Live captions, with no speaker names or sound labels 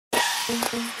Hi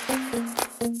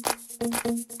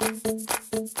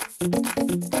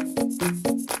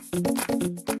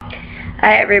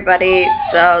everybody,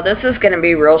 so this is going to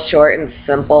be real short and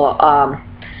simple.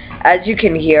 As you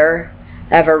can hear,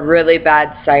 I have a really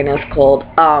bad sinus cold.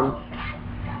 So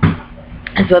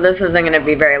this isn't going to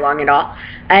be very long at all.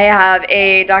 I have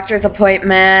a doctor's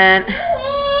appointment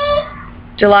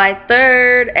July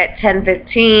 3rd at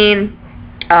 10:15.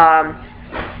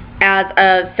 As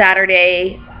of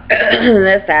Saturday,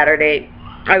 this Saturday,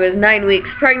 I was 9 weeks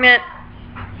pregnant.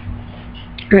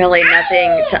 Really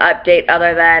nothing to update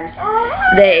other than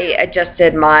they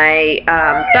adjusted my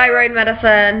thyroid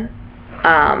medicine.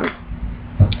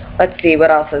 Let's see,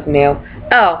 what else is new?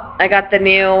 Oh, I got the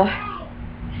new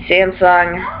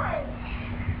Samsung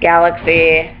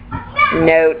Galaxy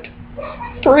Note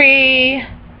 3,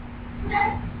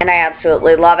 and I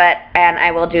absolutely love it. And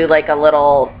I will do like a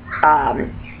little,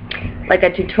 like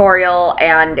a tutorial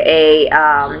and a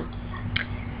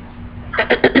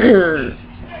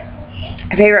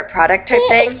favorite product type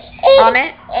thing on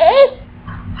it.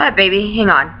 Hi, baby, hang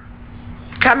on.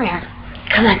 Come here.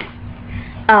 Come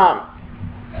on.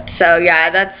 So yeah,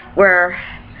 that's where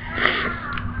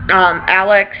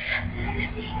Alex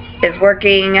is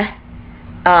working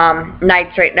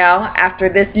nights right now after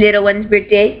this little one's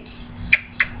birthday.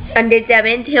 On the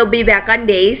 7th, he'll be back on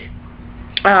days.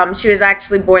 She was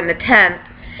actually born the 10th,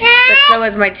 but so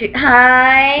was my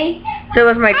so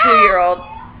was my 2-year-old.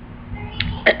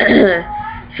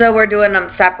 So we're doing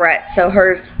them separate. So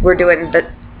hers, we're doing the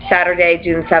Saturday,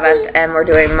 June 7th, and we're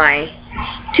doing my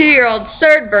 2-year-old's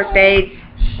 3rd birthday,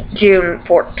 June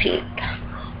 14th.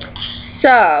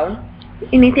 So,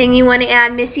 anything you want to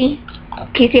add, Missy?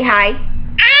 Can you say hi?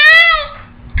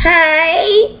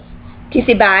 Hi. Can you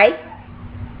say bye?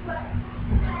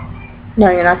 No,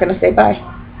 you're not going to say bye.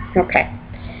 Okay.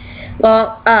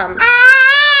 Well,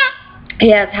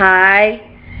 yes, hi.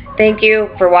 Thank you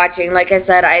for watching. Like I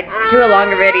said, I'd do a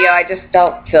longer video. I just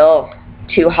don't feel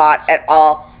too hot at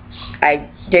all. I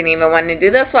didn't even want to do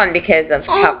this one because of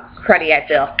how cruddy I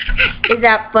feel. Is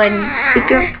that fun? Is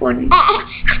that funny?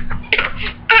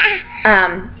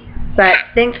 But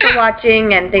thanks for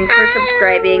watching and thanks for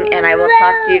subscribing, and I will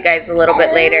talk to you guys a little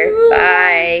bit later.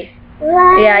 Bye.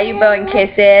 Yeah, you blowing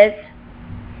kisses.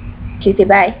 Kissy,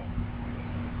 bye.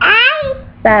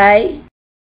 Bye.